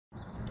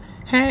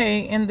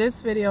Hey, in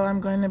this video I'm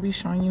going to be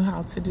showing you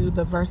how to do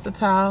the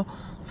versatile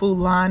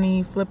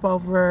Fulani flip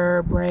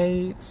over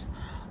braids.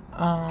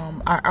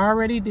 I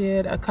already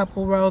did a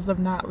couple rows of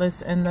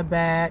knotless in the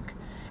back,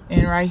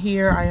 and right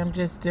here I am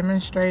just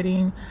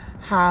demonstrating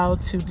how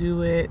to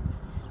do it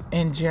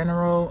in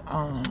general,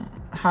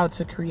 how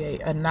to create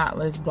a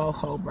knotless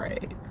boho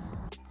braid.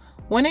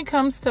 When it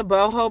comes to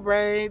boho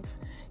braids,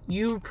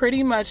 you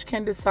pretty much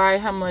can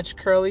decide how much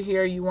curly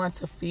hair you want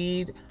to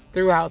feed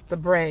throughout the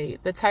braid.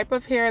 The type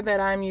of hair that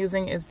I'm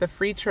using is the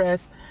free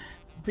tress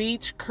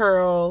beach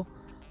curl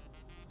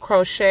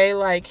crochet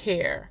like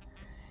hair,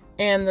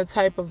 and the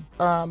type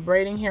of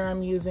braiding hair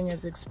I'm using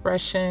is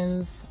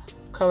Expressions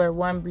color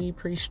 1B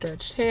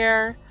pre-stretched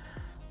hair.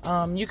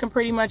 You can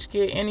pretty much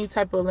get any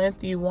type of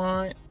length you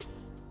want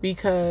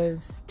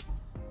because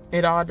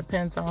it all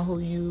depends on who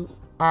you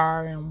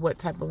are and what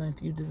type of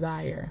length you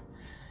desire.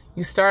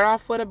 You start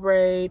off with a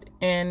braid,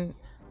 and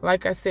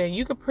like I said,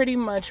 you could pretty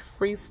much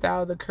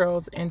freestyle the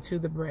curls into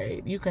the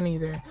braid. You can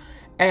either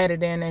add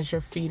it in as you're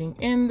feeding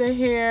in the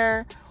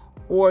hair,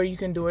 or you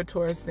can do it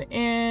towards the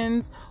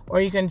ends, or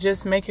you can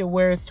just make it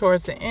where it's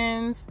towards the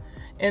ends.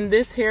 In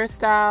this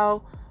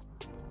hairstyle,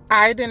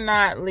 I did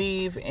not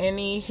leave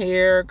any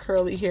hair,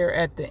 curly hair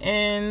at the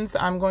ends.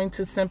 I'm going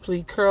to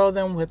simply curl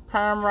them with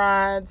perm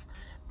rods,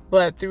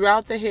 but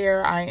throughout the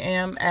hair I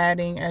am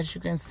adding, as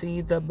you can see,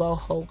 the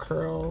boho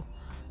curl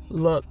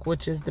look,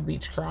 which is the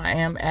beach curl. I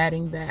am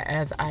adding that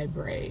as I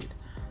braid,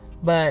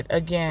 but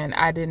again,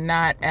 I did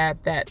not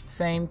add that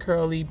same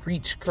curly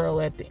beach curl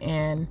at the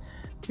end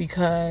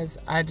because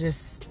I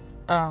just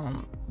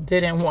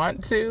didn't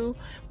want to,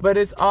 but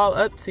it's all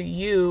up to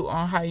you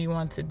on how you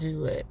want to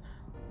do it.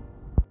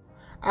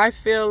 I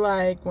feel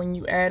like when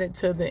you add it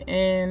to the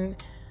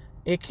end,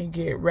 it can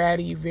get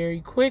ratty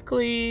very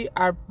quickly.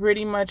 I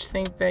pretty much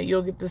think that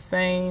you'll get the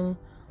same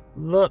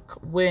look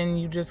when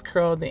you just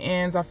curl the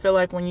ends. I feel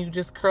like when you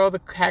just curl the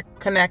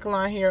connect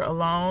line here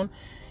alone,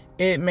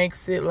 it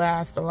makes it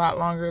last a lot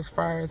longer as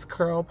far as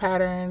curl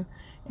pattern,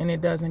 and it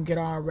doesn't get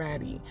all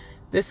ratty.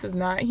 This is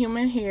not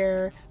human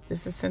hair.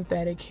 This is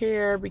synthetic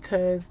hair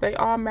because they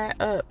all mat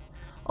up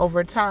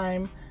over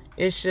time.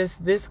 It's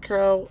just this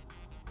curl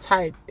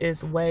type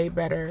is way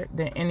better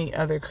than any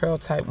other curl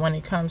type when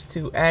it comes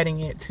to adding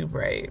it to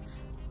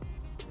braids.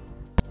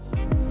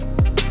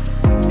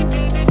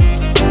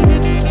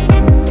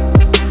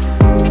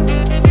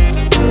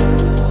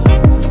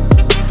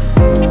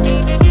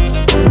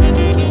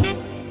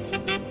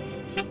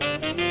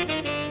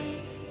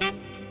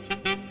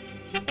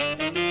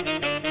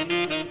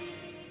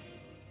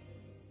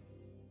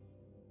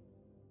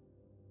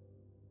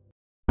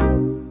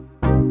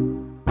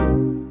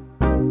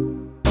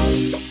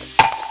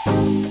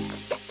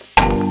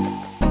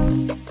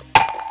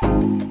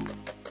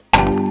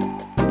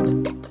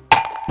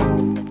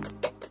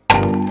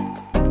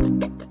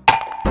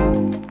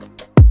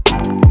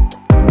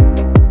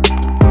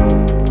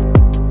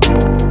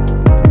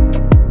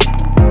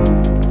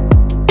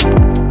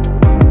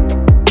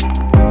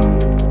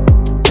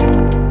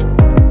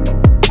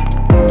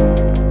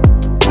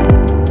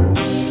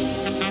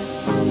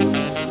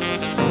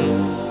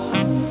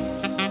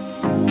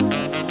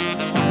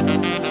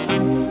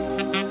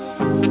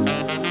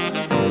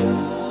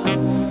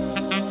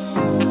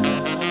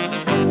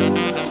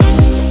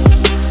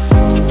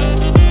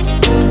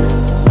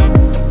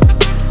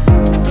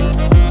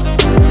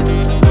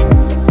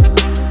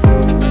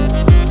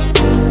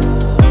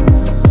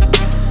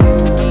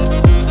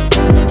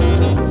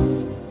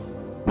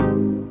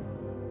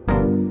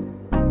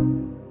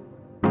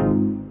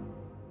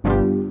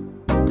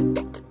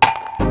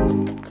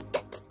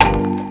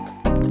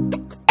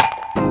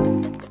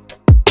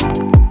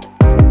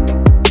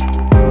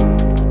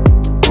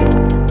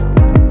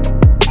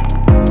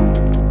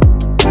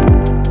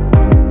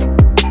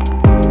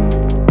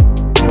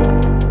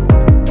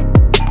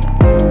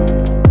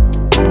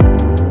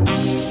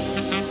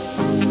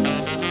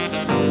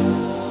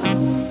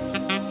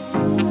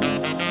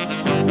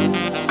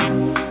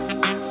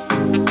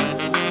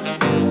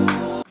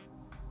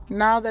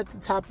 Now that the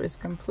top is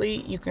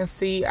complete, you can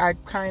see I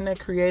kind of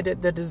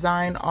created the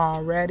design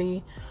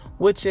already,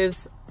 which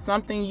is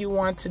something you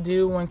want to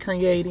do when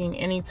creating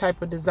any type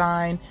of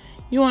design.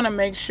 You want to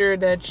make sure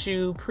that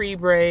you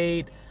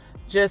pre-braid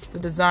just the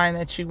design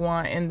that you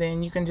want, and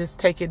then you can just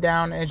take it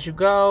down as you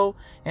go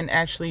and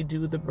actually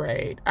do the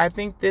braid. I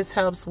think this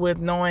helps with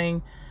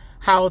knowing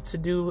how to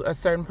do a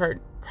certain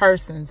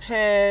person's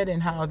head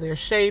and how their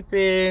shape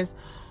is,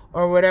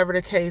 or whatever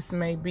the case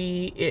may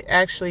be. It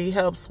actually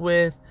helps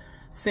with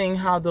seeing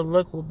how the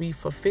look will be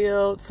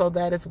fulfilled. So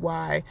that is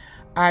why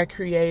I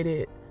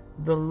created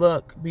the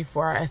look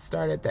before I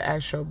started the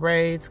actual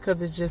braids,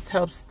 because it just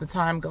helps the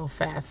time go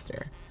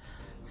faster.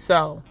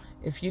 So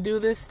if you do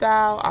this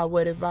style, I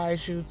would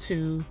advise you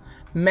to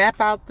map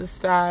out the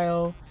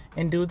style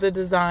and do the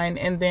design,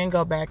 and then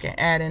go back and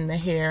add in the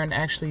hair and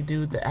actually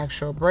do the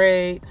actual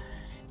braid.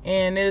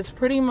 And it is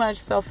pretty much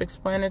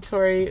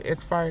self-explanatory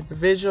as far as the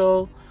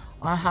visual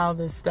on how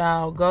the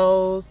style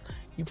goes.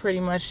 You pretty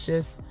much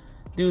just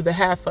do the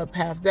half up,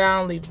 half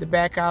down, leave the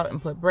back out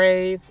and put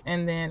braids,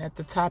 and then at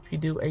the top you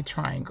do a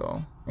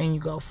triangle and you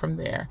go from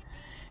there.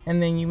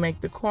 And then you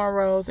make the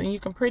cornrows, and you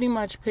can pretty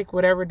much pick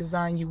whatever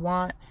design you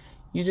want.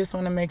 You just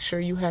want to make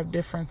sure you have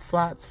different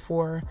slots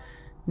for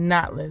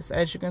knotless.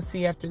 As you can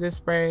see, after this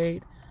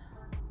braid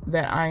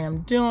that I am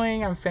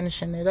doing, I'm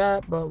finishing it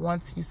up, but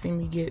once you see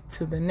me get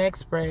to the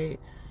next braid,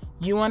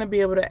 you want to be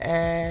able to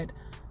add,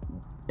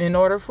 in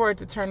order for it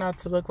to turn out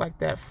to look like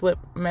that flip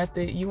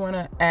method, you want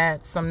to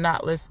add some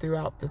knotless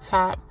throughout the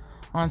top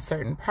on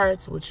certain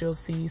parts, which you'll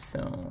see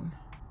soon.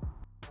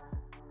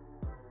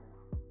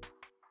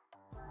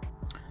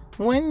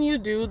 When you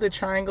do the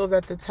triangles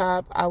at the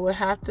top, I would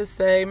have to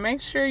say,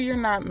 make sure you're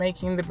not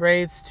making the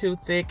braids too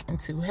thick and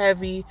too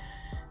heavy.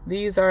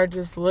 These are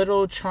just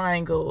little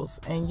triangles,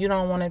 and you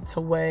don't want it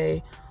to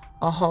weigh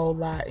a whole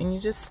lot, and you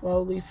just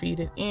slowly feed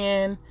it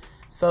in.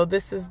 So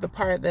this is the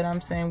part that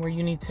I'm saying where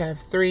you need to have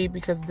 3,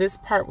 because this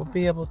part will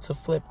be able to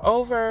flip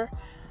over.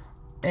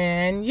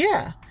 And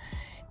yeah,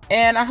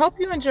 and I hope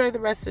you enjoy the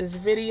rest of this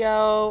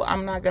video.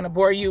 I'm not going to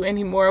bore you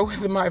anymore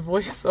with my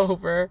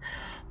voiceover,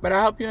 but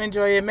I hope you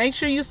enjoy it. Make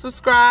sure you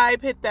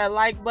subscribe, hit that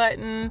like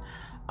button.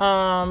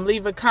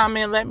 Leave a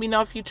comment. Let me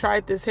know if you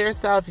tried this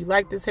hairstyle, if you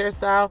like this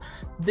hairstyle.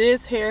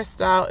 This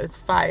hairstyle is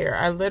fire.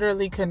 I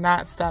literally could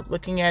not stop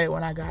looking at it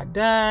when I got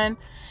done.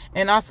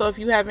 And also, if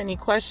you have any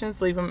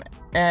questions, leave them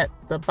at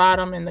the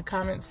bottom in the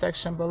comment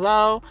section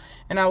below,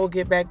 and I will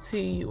get back to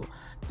you.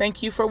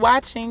 Thank you for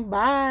watching.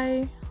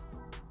 Bye.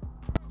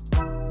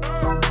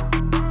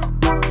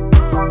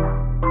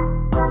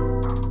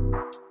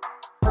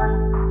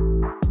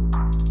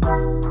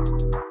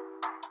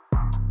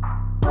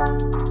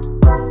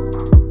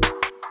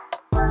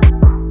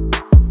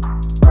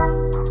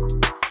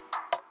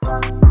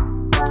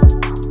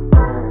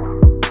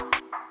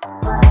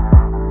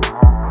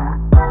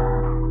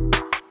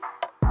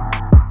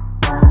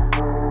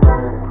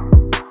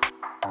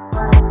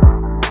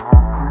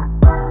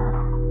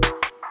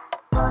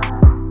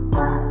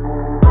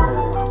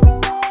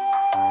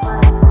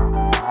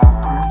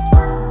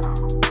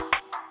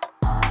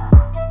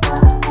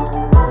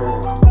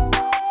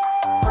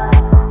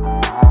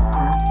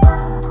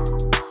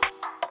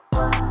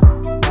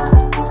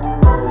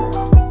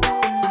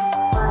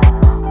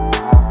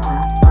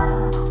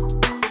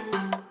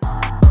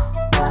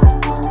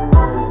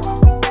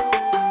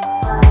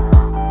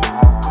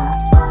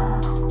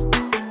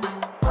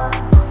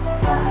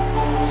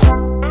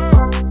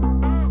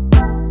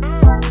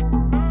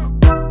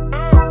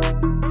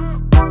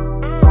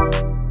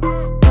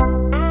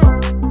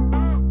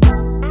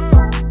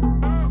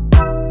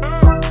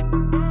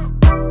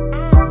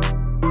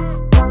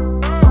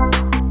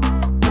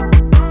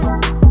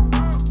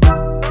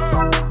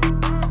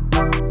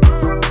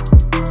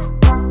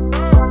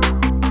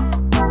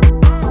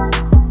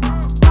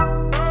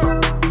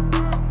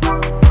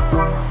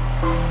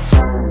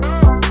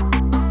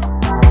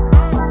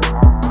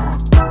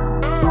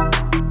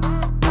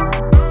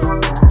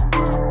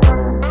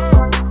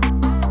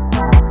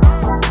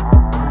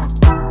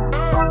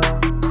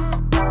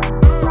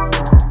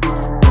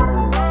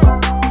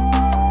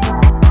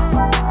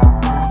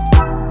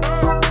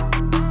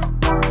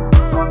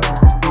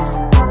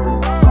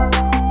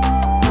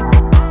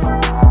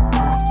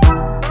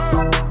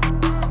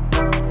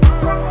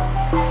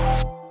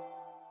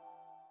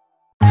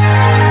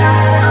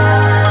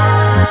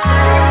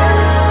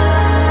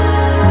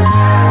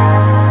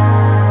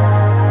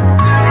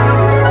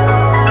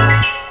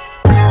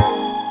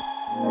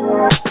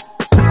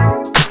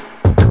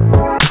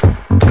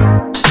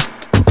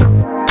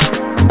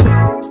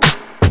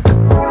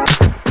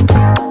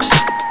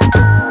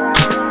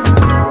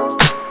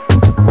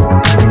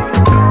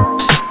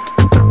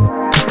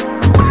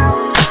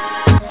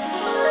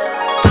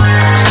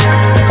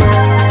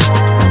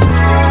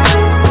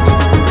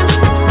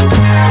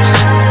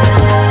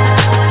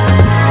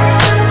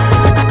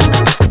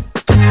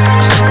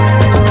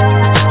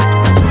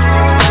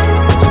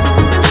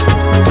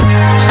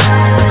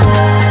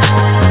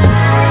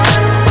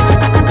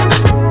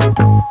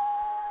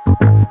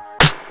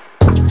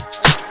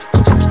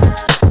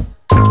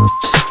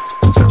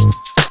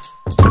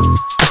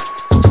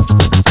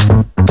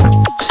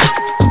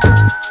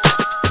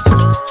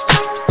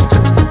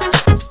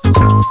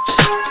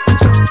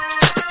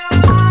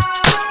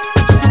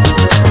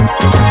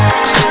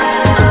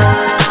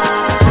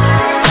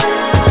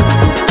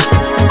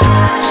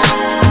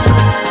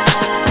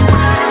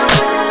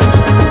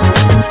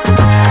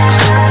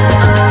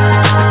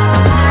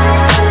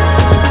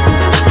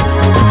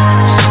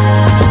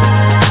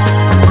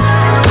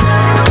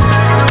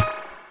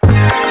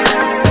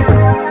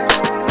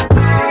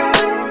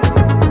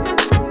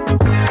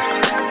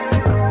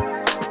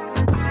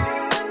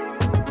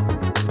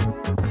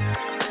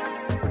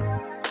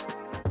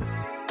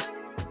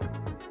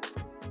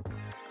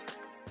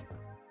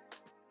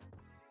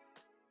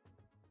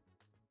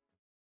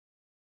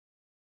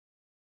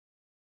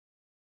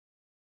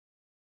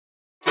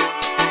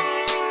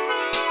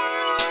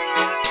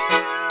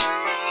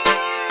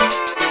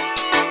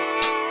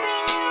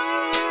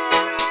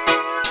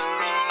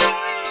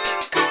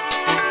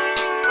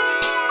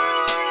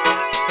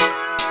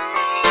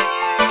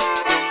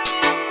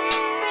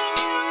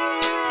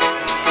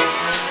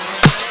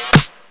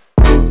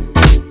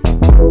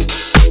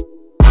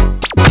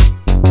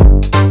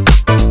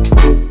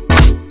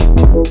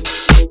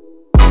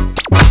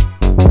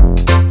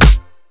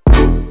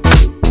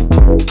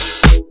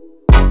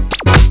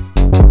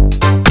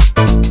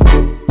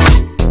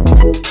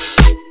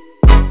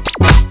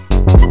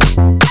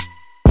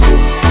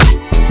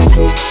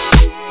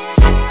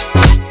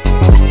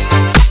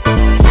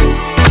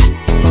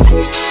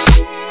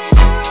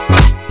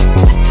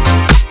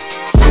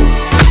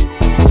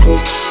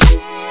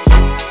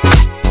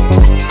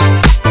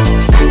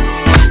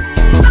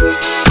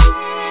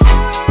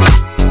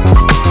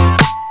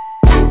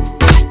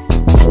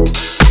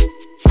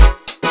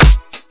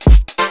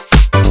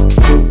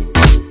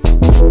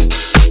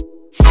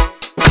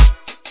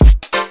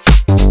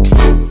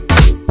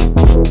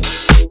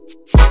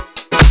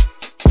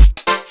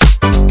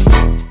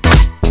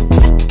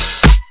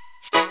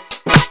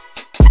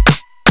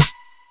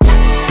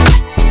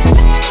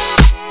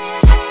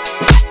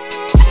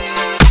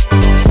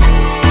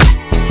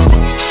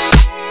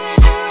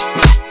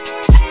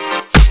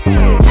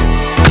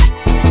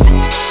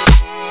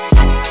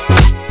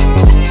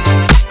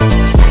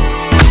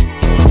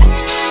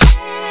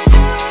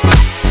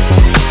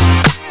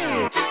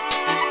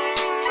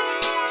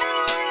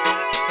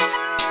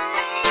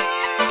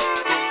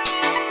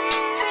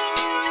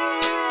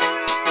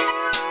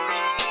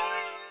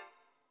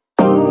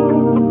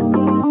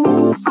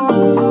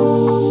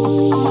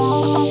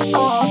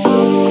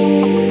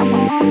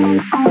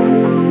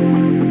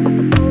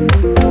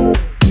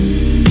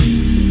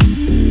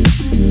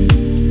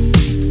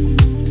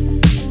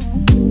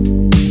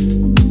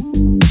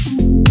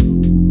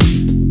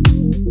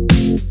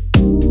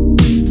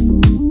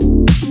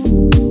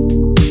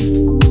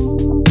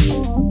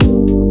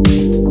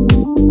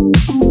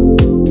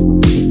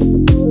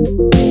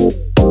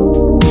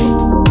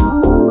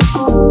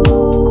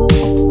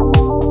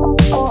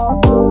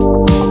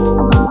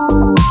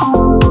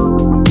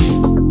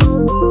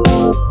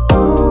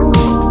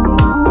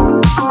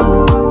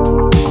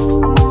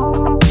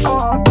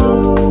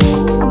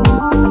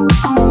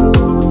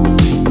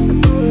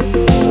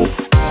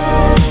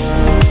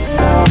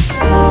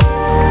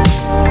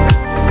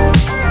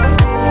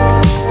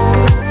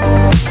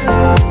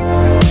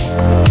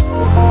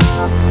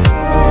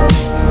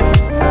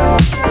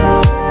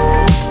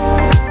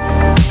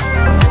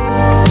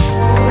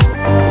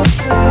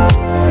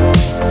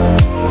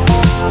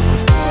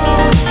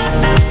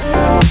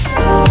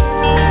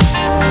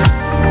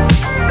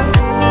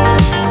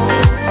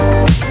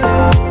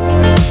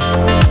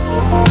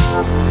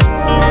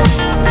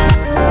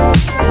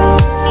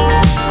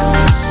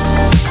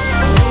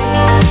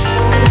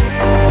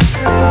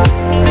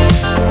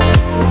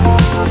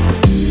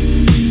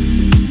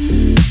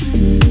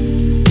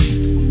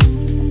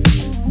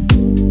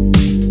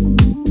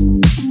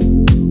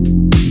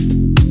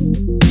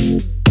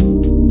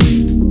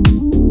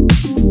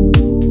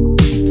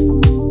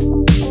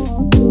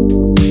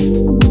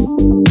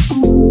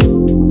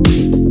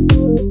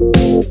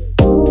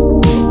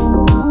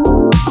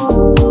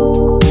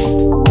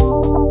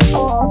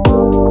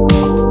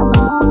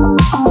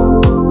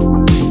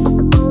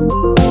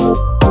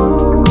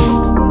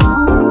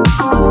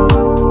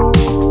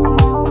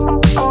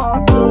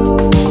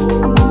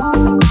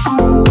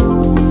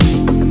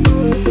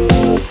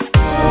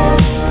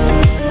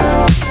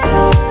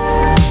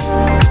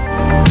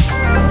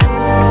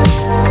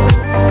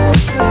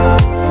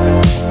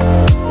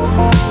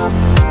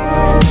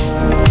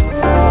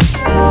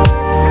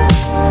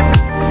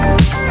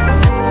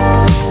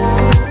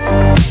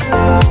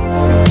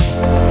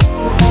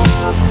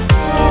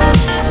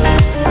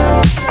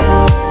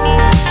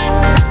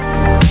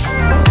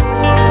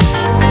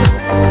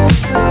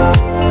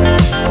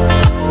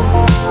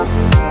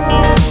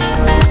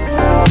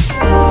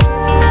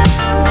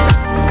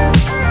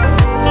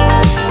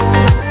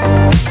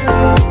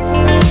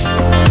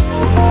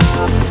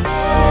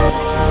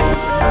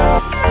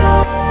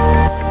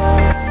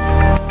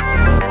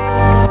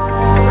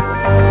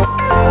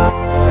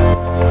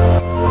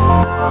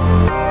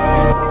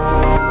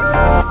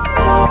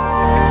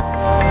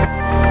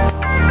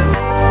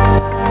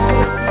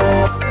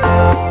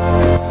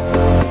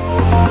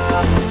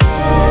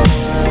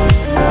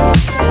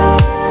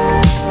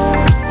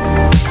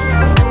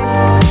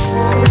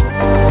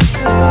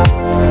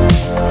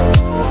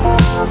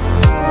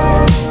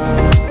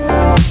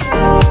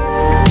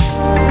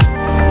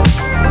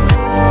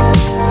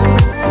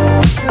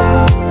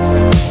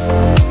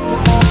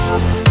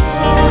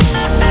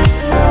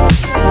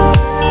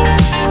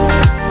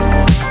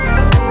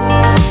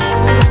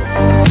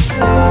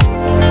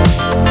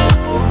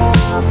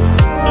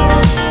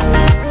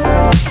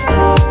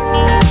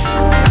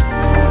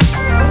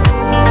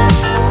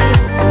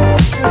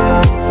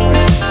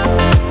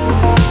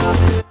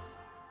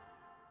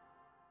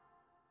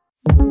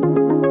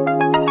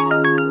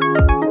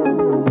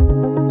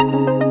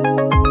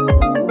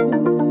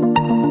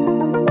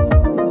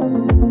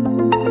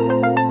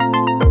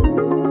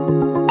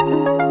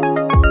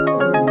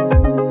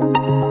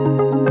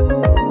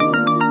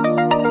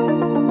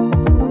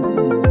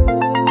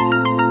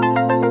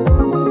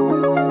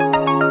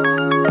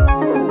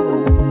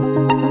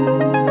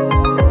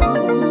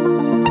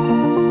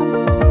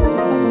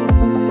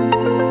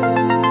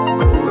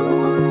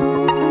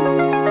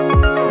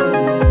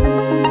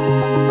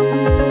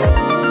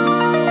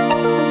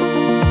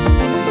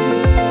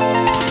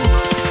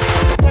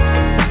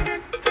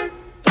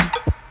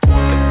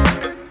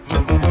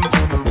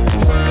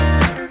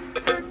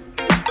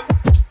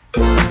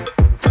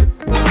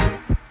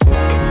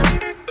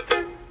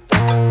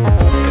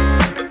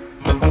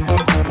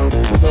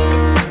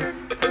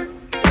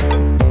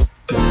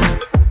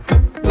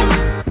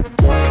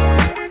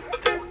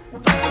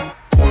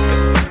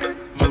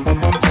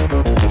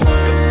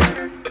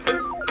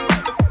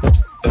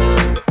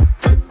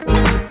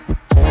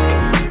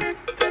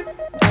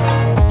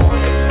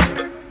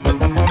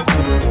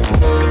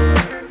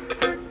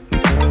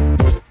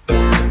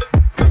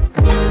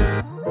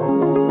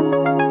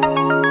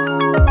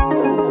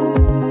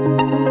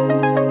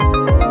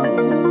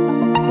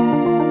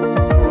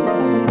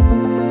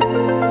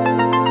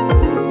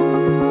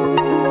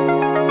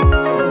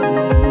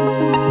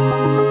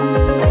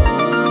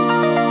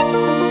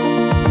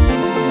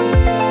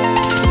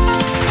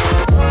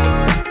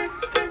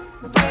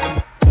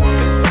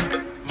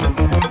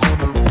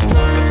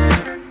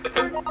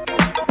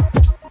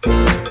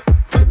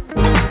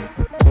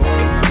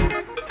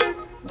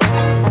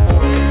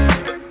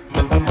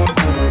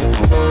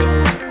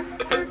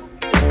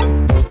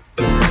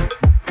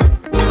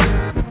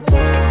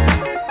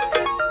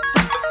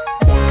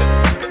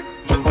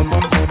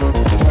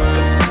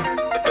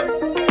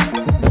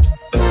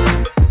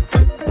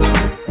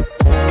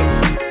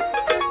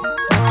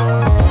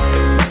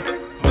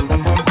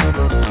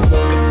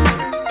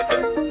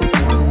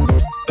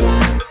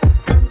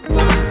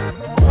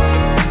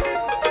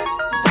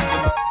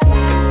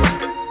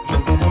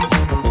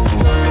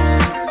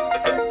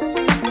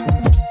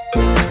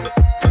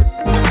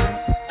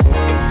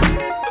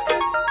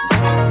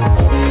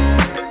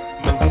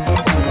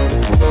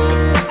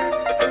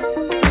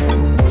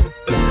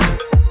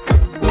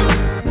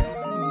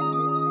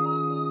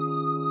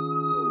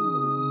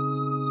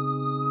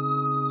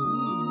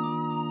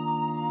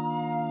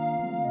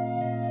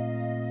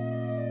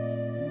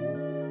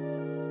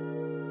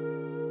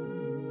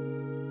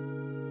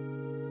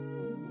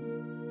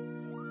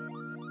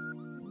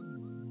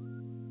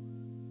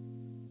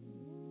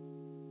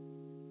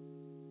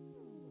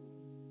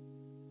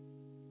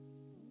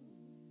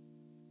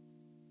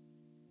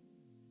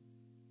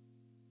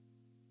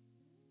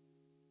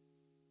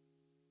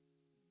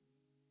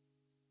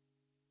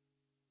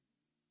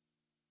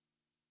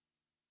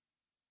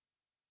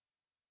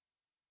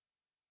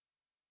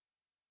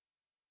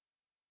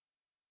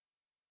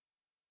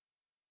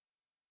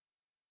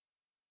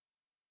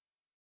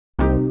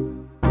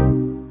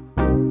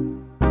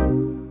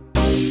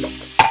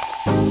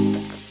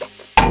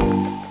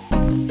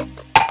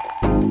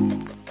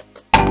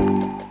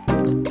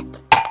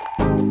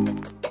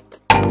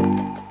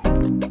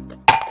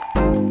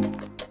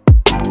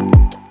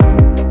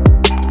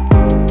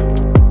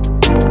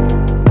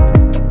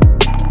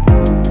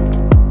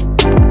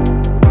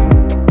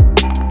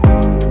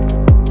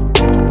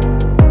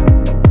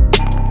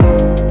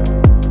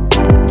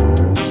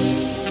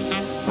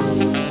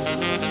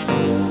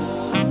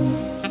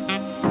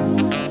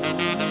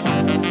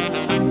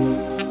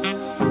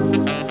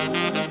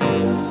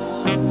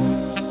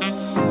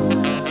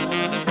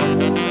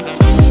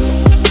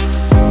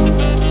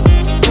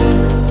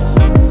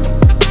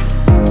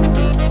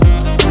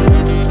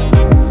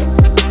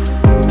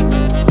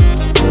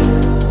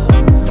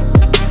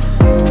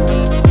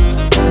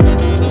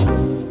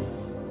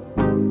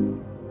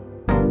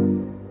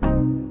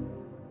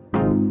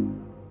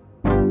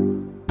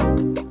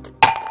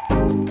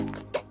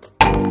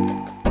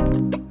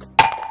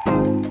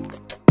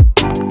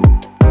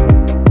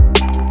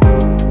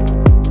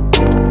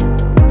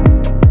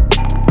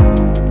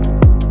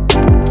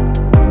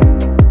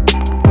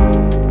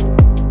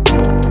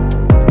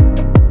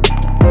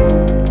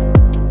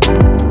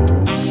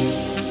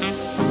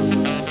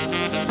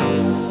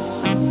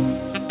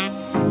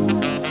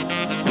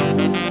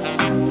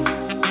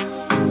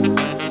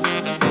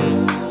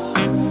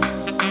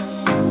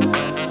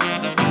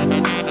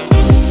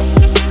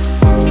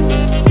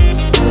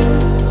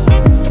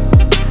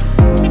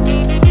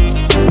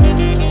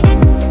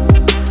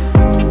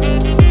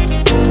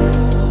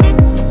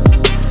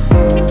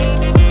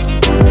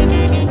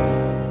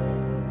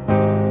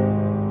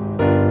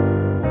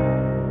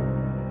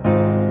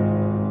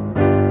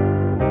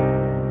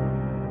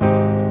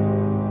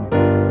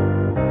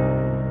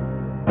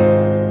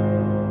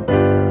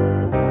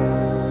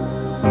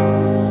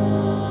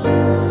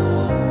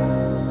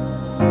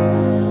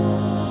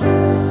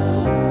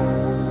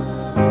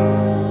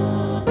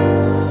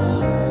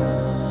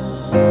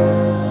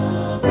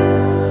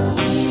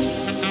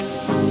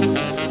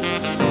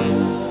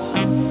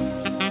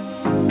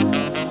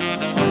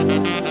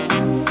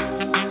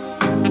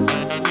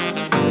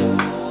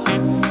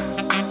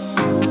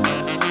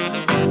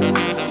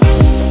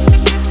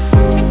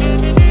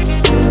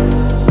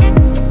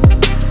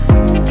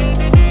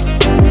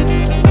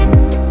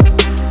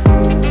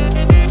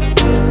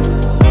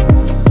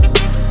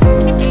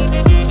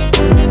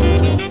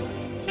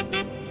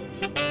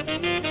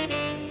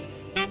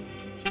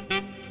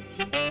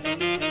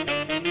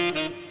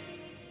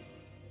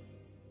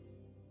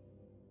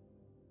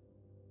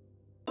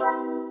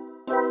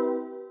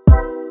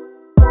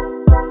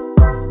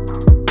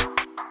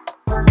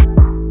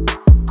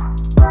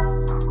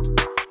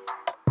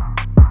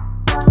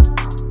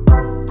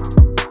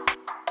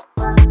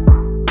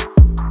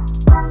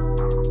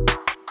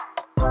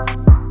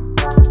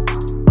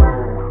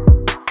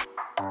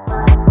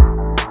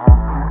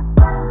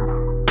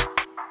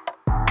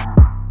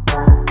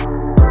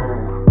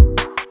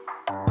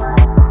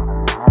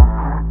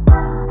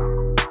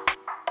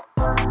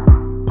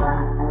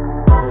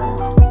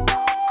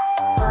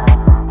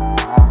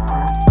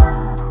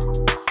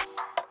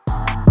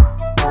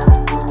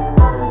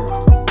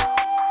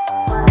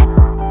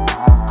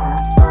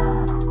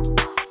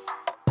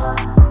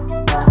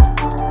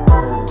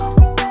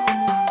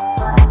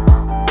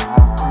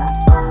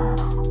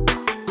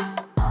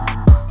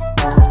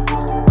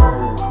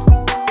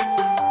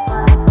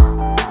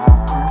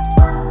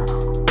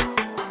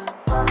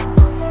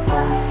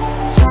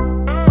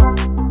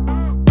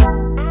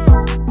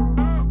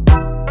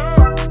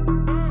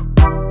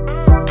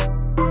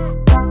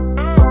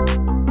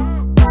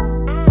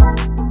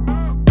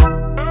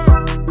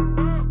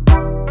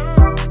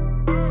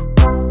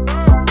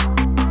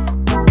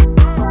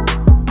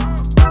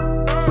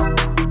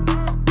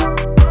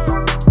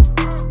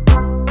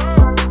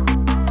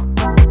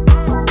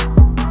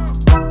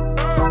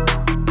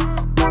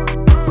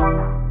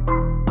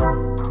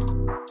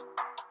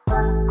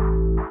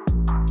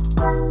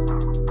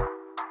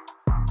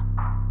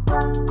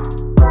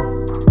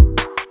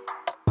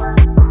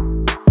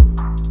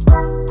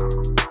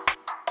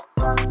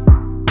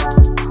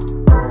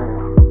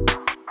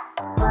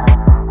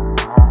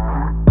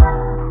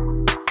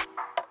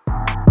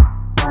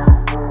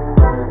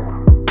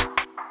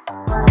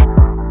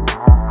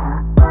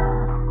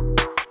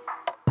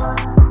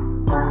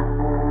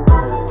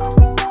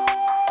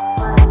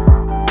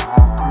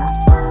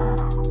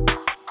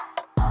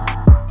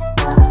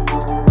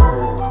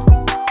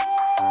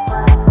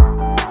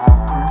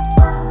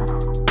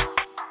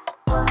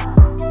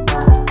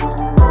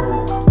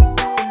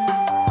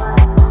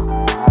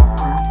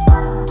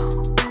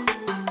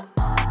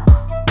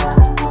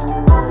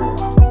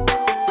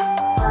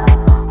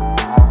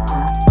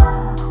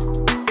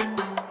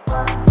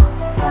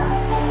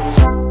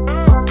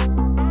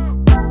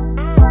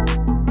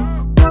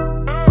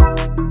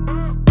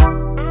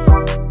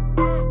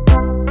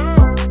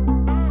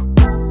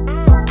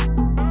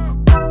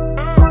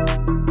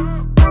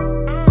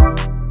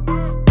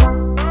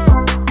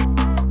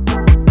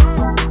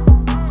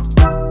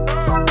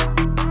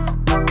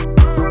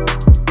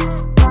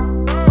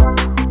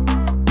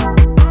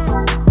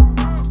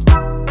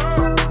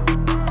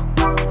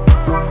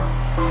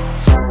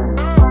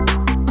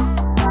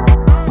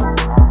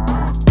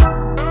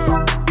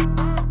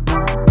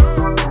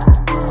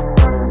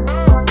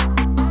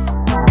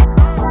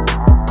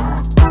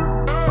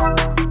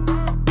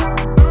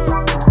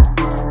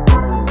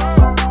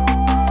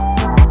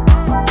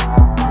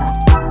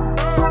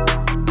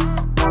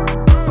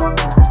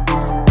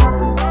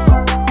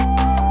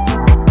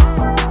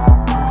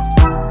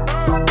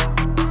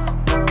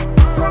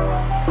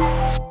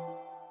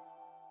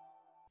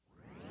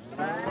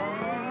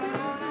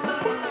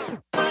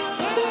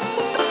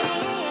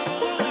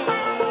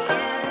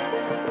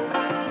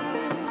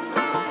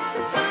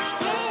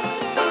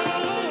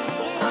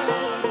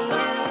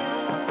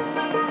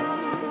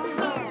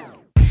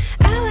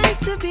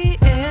 be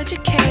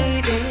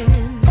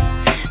educated,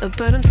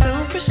 but I'm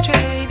so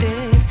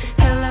frustrated.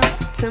 Hello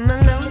to my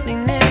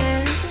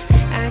loneliness.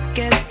 I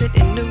guess that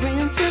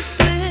ignorance is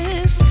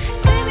bliss.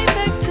 Take me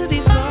back to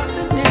before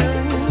I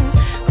knew.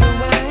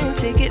 Rewind,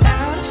 take it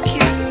out of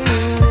cue.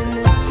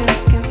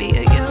 Innocence can be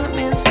a young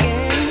man's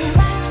game.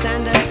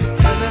 Signed up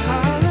for the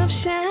hall of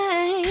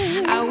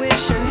shame. I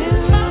wish I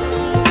knew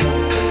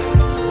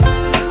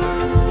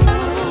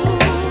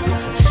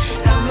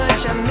how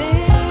much I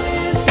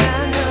miss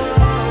not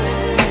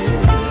knowing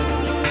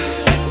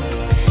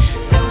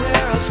that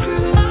we're all screwed.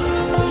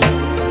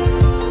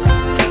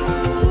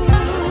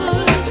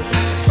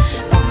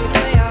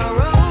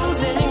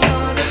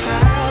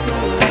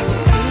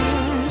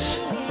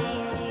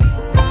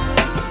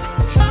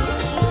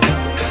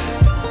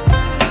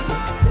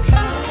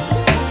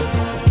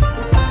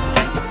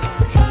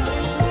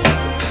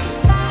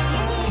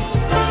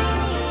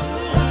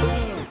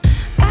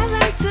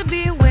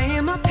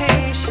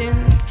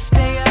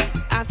 Stay up,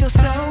 I feel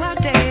so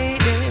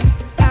outdated.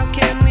 How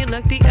can we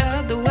look the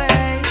other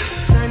way?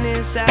 Sun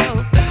is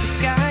out, but the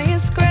sky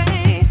is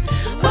gray.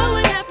 What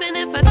would happen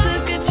if I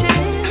took a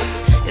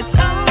chance? It's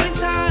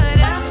always hard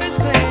at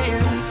first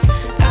glance.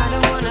 I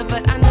don't wanna,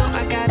 but I know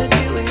I gotta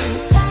do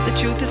it. The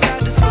truth is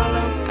hard to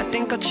swallow, I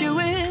think I'll chew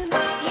it.